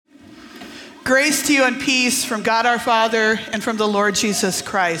Grace to you and peace from God our Father and from the Lord Jesus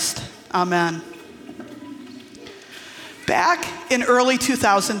Christ. Amen. Back in early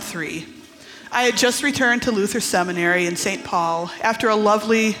 2003, I had just returned to Luther Seminary in St. Paul after a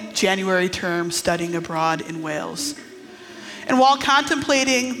lovely January term studying abroad in Wales. And while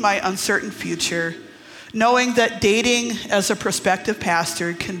contemplating my uncertain future, knowing that dating as a prospective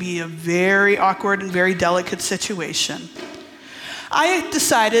pastor can be a very awkward and very delicate situation, I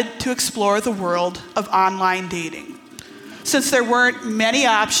decided to explore the world of online dating. Since there weren't many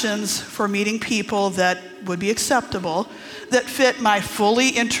options for meeting people that would be acceptable, that fit my fully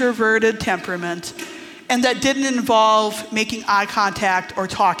introverted temperament, and that didn't involve making eye contact or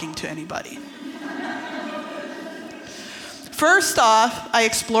talking to anybody. First off, I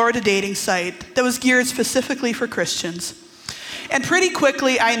explored a dating site that was geared specifically for Christians. And pretty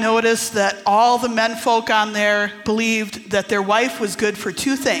quickly, I noticed that all the menfolk on there believed that their wife was good for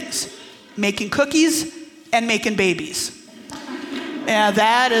two things: making cookies and making babies. And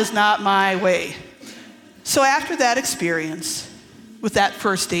that is not my way. So after that experience with that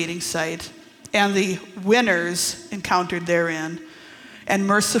first dating site and the winners encountered therein, and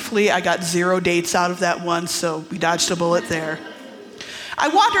mercifully I got 0 dates out of that one, so we dodged a bullet there, I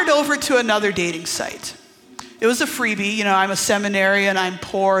wandered over to another dating site. It was a freebie. I'm a seminarian, I'm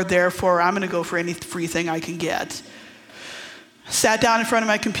poor, therefore I'm going to go for any free thing I can get. Sat down in front of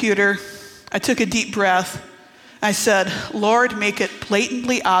my computer, I took a deep breath, I said, Lord, make it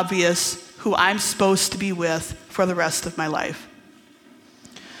blatantly obvious who I'm supposed to be with for the rest of my life.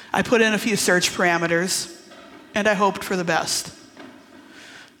 I put in a few search parameters, and I hoped for the best.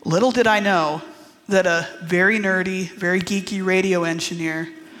 Little did I know that a very nerdy, very geeky radio engineer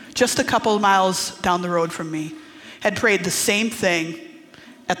just a couple of miles down the road from me had prayed the same thing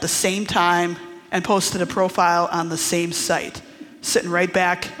at the same time and posted a profile on the same site, sitting right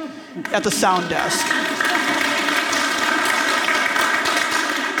back at the sound desk.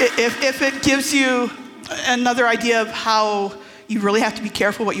 If it gives you another idea of how you really have to be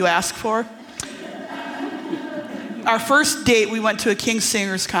careful what you ask for, our first date, we went to a King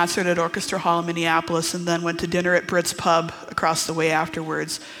Singers concert at Orchestra Hall in Minneapolis and then went to dinner at Britt's Pub across the way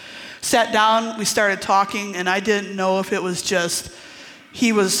afterwards. Sat down, we started talking, and I didn't know if it was just,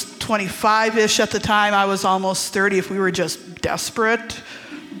 he was 25-ish at the time, I was almost 30, if we were just desperate.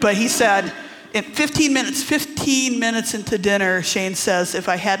 But he said, in 15 minutes into dinner, Shane says, if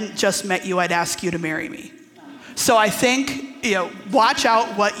I hadn't just met you, I'd ask you to marry me. So I think, watch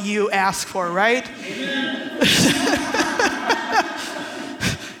out what you ask for, right?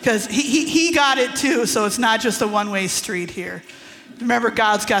 Because he got it too, so it's not just a one-way street here. Remember,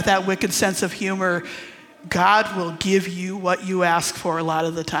 God's got that wicked sense of humor. God will give you what you ask for a lot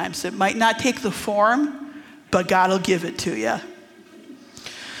of the times. It might not take the form, but God will give it to you.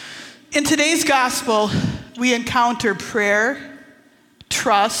 In today's gospel, we encounter prayer,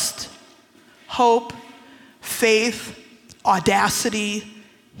 trust, hope, faith, audacity,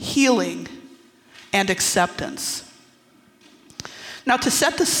 healing, and acceptance. Now, to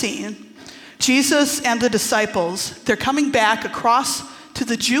set the scene, Jesus and the disciples, they're coming back across to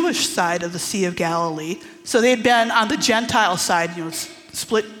the Jewish side of the Sea of Galilee. So they had been on the Gentile side,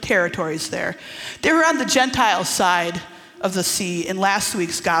 split territories there. They were on the Gentile side of the sea in last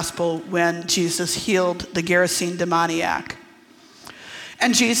week's gospel when Jesus healed the Gerasene demoniac.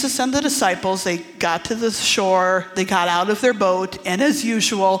 And Jesus and the disciples, they got to the shore, they got out of their boat, and as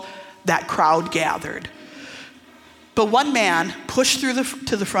usual, that crowd gathered. But one man pushed through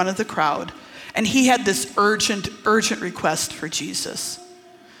to the front of the crowd, and he had this urgent request for Jesus.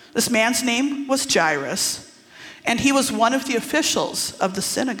 This man's name was Jairus, and he was one of the officials of the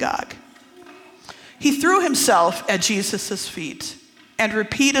synagogue. He threw himself at Jesus' feet and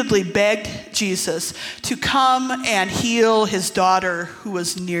repeatedly begged Jesus to come and heal his daughter who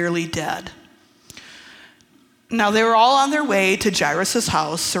was nearly dead. Now, they were all on their way to Jairus'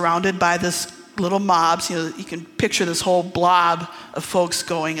 house, surrounded by this little mobs. You can picture this whole blob of folks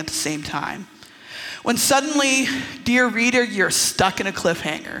going at the same time. When suddenly, dear reader, you're stuck in a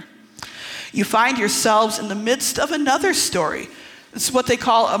cliffhanger. You find yourselves in the midst of another story. It's what they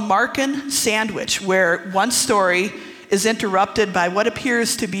call a Markan sandwich, where one story is interrupted by what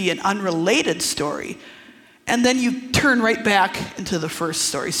appears to be an unrelated story, and then you turn right back into the first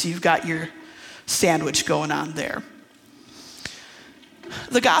story. So you've got your sandwich going on there.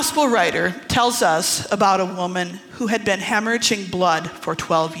 The gospel writer tells us about a woman who had been hemorrhaging blood for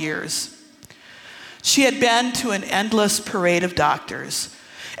 12 years. She had been to an endless parade of doctors,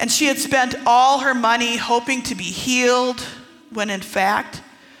 and she had spent all her money hoping to be healed, when in fact,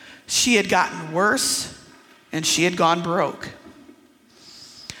 she had gotten worse and she had gone broke.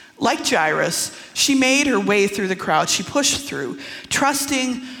 Like Jairus, she made her way through the crowd. She pushed through,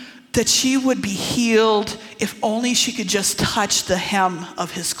 trusting that she would be healed if only she could just touch the hem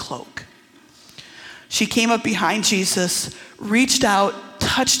of his cloak. She came up behind Jesus, reached out,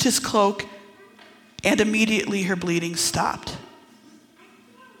 touched his cloak, and immediately her bleeding stopped.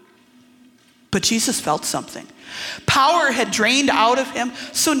 But Jesus felt something. Power had drained out of him,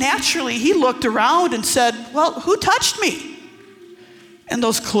 so naturally he looked around and said, "Well, who touched me?" And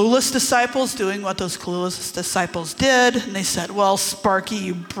those clueless disciples doing what those clueless disciples did, and they said, "Well, Sparky,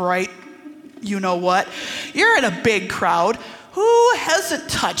 you bright, you know what? You're in a big crowd. Who hasn't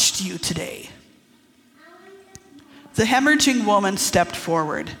touched you today?" The hemorrhaging woman stepped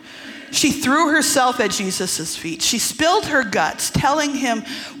forward. She threw herself at Jesus' feet. She spilled her guts, telling him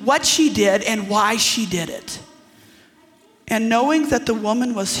what she did and why she did it. And knowing that the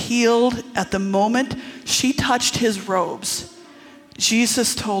woman was healed at the moment she touched his robes,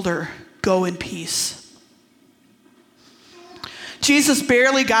 Jesus told her, "Go in peace." Jesus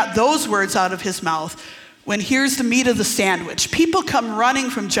barely got those words out of his mouth when here's the meat of the sandwich. People come running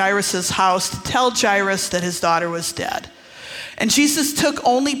from Jairus' house to tell Jairus that his daughter was dead. And Jesus took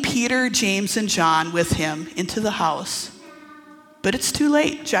only Peter, James, and John with him into the house. But it's too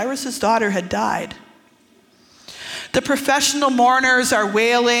late. Jairus' daughter had died. The professional mourners are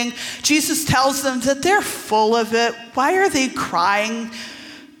wailing. Jesus tells them that they're full of it. Why are they crying?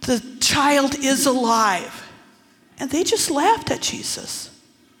 The child is alive. And they just laughed at Jesus.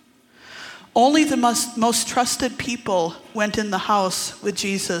 Only the most trusted people went in the house with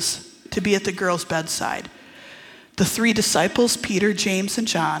Jesus to be at the girl's bedside. The 3 disciples, Peter, James, and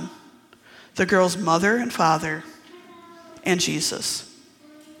John, the girl's mother and father, and Jesus.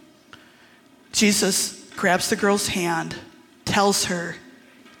 Jesus grabs the girl's hand, tells her,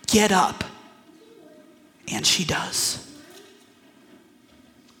 "Get up." And she does.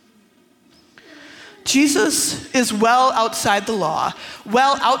 Jesus is well outside the law,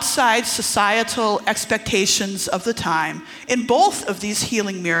 well outside societal expectations of the time in both of these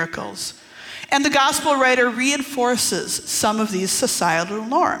healing miracles. And the gospel writer reinforces some of these societal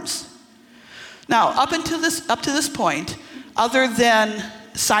norms. Now, up to this point, other than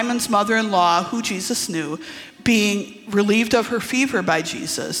Simon's mother-in-law, who Jesus knew, being relieved of her fever by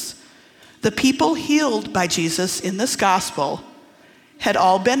Jesus, the people healed by Jesus in this gospel had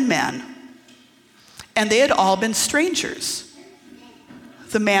all been men, and they had all been strangers.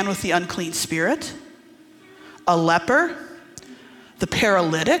 The man with the unclean spirit, a leper, the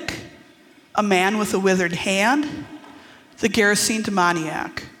paralytic, a man with a withered hand, the Gerasene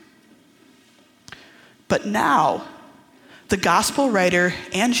demoniac. But now, the gospel writer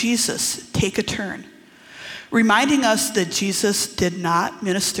and Jesus take a turn, reminding us that Jesus did not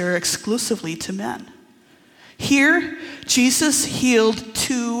minister exclusively to men. Here, Jesus healed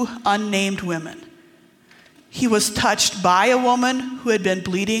 2 unnamed women. He was touched by a woman who had been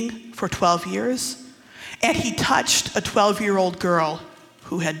bleeding for 12 years, and he touched a 12-year-old girl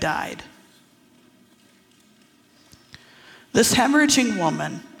who had died. This hemorrhaging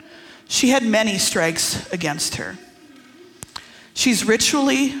woman, she had many strikes against her. She's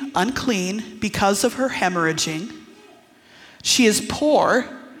ritually unclean because of her hemorrhaging. She is poor,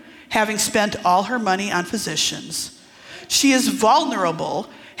 having spent all her money on physicians. She is vulnerable,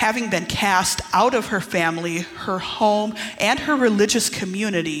 having been cast out of her family, her home, and her religious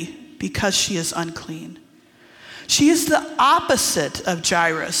community because she is unclean. She is the opposite of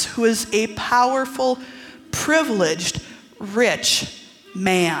Jairus, who is a powerful, privileged, rich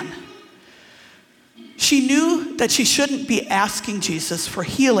man. She knew that she shouldn't be asking Jesus for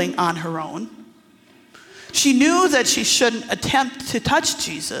healing on her own. She knew that she shouldn't attempt to touch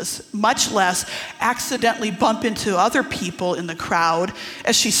Jesus, much less accidentally bump into other people in the crowd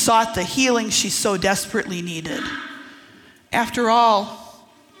as she sought the healing she so desperately needed. After all,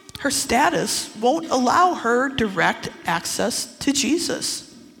 her status won't allow her direct access to Jesus.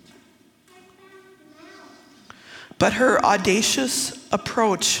 But her audacious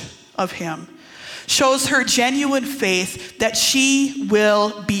approach of him shows her genuine faith that she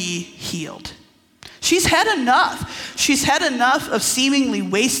will be healed. She's had enough. She's had enough of seemingly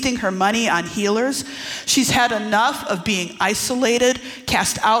wasting her money on healers. She's had enough of being isolated,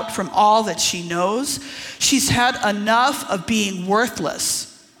 cast out from all that she knows. She's had enough of being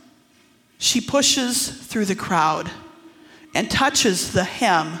worthless. She pushes through the crowd and touches the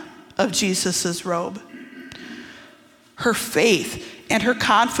hem of Jesus' robe. Her faith and her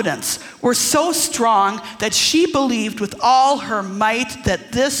confidence were so strong that she believed with all her might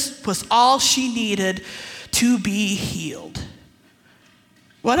that this was all she needed to be healed.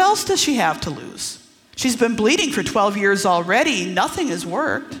 What else does she have to lose? She's been bleeding for 12 years already. Nothing has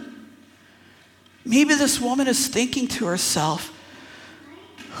worked. Maybe this woman is thinking to herself,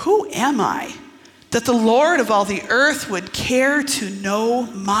 who am I that the Lord of all the earth would care to know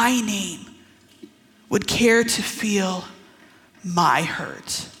my name, would care to feel my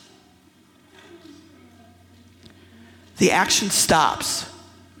hurt? The action stops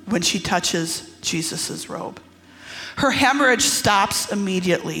when she touches Jesus' robe. Her hemorrhage stops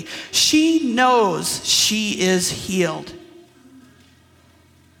immediately. She knows she is healed.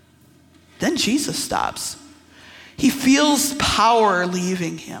 Then Jesus stops. He feels power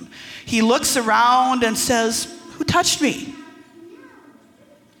leaving him. He looks around and says, "Who touched me?"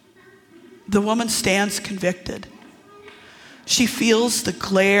 The woman stands convicted. She feels the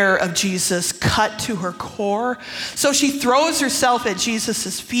glare of Jesus cut to her core. So she throws herself at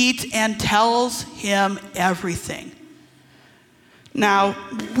Jesus' feet and tells him everything. Now,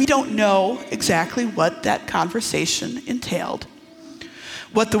 we don't know exactly what that conversation entailed,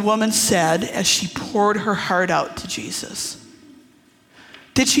 what the woman said as she poured her heart out to Jesus.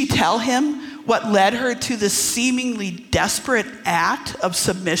 Did she tell him what led her to this seemingly desperate act of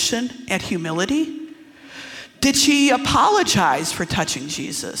submission and humility? Did she apologize for touching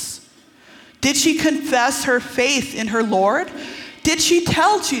Jesus? Did she confess her faith in her Lord? Did she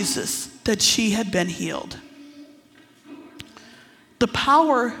tell Jesus that she had been healed? The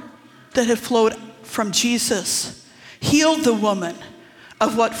power that had flowed from Jesus healed the woman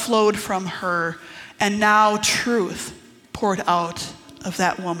of what flowed from her, and now truth poured out of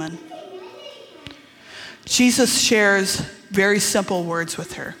that woman. Jesus shares very simple words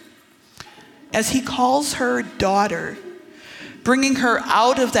with her as he calls her daughter, bringing her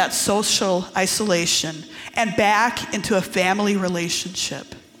out of that social isolation and back into a family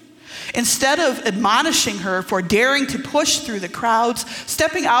relationship. Instead of admonishing her for daring to push through the crowds,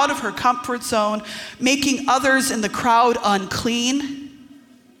 stepping out of her comfort zone, making others in the crowd unclean,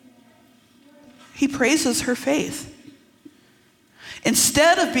 he praises her faith.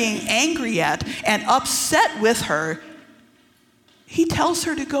 Instead of being angry at and upset with her, he tells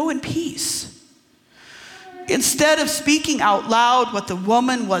her to go in peace. Instead of speaking out loud what the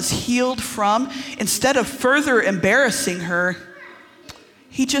woman was healed from, instead of further embarrassing her,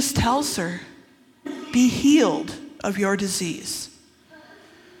 he just tells her, be healed of your disease.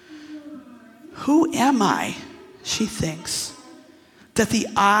 Who am I, she thinks, that the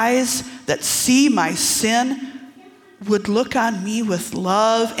eyes that see my sin would look on me with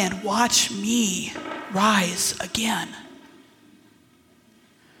love and watch me rise again?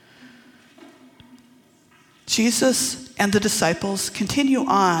 Jesus and the disciples continue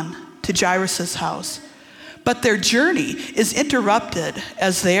on to Jairus' house, but their journey is interrupted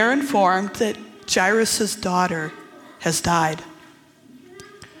as they are informed that Jairus' daughter has died.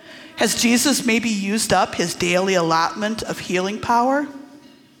 Has Jesus maybe used up his daily allotment of healing power?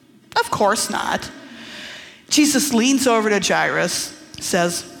 Of course not. Jesus leans over to Jairus,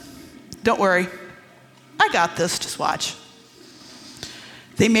 says, "Don't worry, I got this, just watch."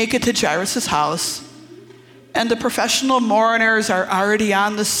 They make it to Jairus' house, and the professional mourners are already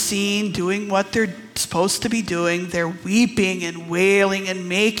on the scene doing what they're supposed to be doing. They're weeping and wailing and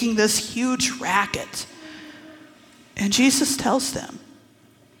making this huge racket. And Jesus tells them,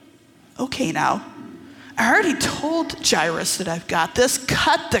 "Okay now, I already told Jairus that I've got this.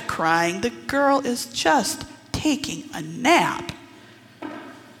 Cut the crying. The girl is just taking a nap."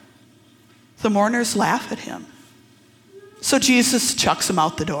 The mourners laugh at him. So Jesus chucks him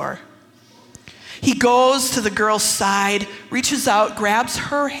out the door. He goes to the girl's side, reaches out, grabs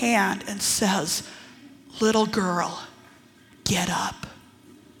her hand, and says, "Little girl, get up."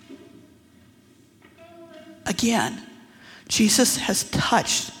 Again, Jesus has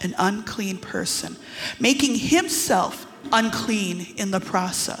touched an unclean person, making himself unclean in the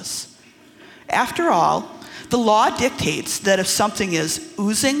process. After all, the law dictates that if something is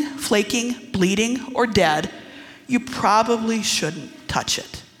oozing, flaking, bleeding, or dead, you probably shouldn't touch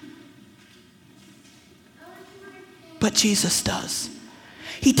it. But Jesus does.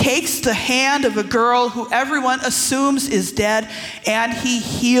 He takes the hand of a girl who everyone assumes is dead, and he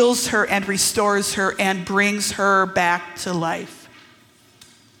heals her and restores her and brings her back to life.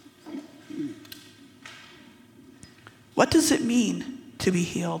 What does it mean to be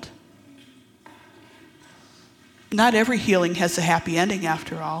healed? Not every healing has a happy ending,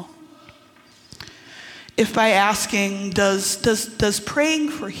 after all. If by asking, does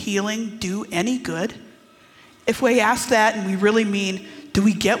praying for healing do any good? If we ask that and we really mean, do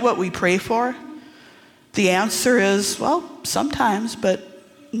we get what we pray for? The answer is, well, sometimes, but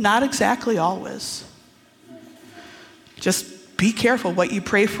not exactly always. Just be careful what you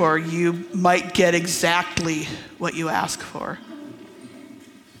pray for. You might get exactly what you ask for.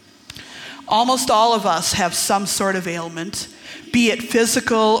 Almost all of us have some sort of ailment, be it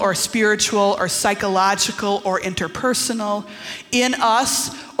physical or spiritual or psychological or interpersonal, in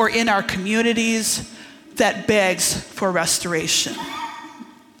us or in our communities, that begs for restoration.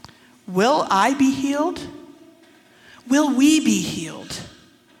 Will I be healed? Will we be healed?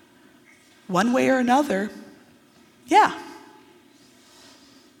 One way or another, yeah.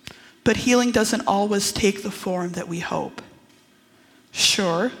 But healing doesn't always take the form that we hope.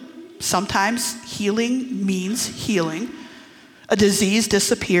 Sure, sometimes healing means healing. A disease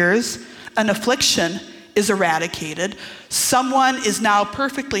disappears, an affliction is eradicated. Someone is now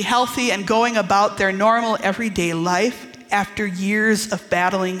perfectly healthy and going about their normal everyday life after years of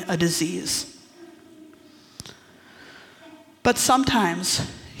battling a disease. But sometimes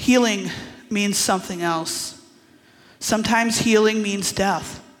healing means something else. Sometimes healing means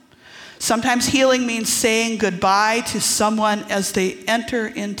death. Sometimes healing means saying goodbye to someone as they enter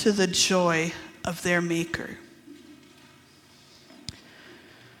into the joy of their Maker.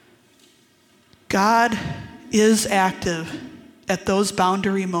 God is active at those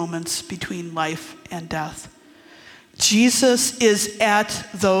boundary moments between life and death. Jesus is at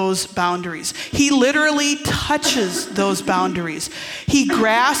those boundaries. He literally touches those boundaries. He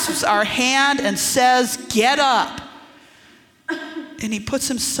grasps our hand and says, "Get up." And he puts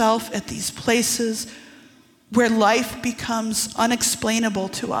himself at these places where life becomes unexplainable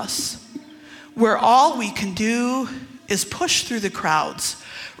to us, where all we can do is push through the crowds,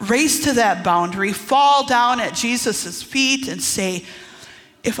 race to that boundary, fall down at Jesus' feet and say,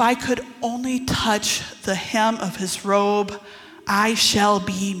 "If I could only touch the hem of his robe, I shall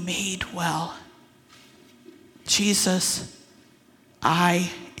be made well." Jesus,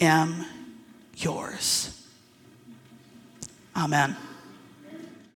 I am yours. Amen.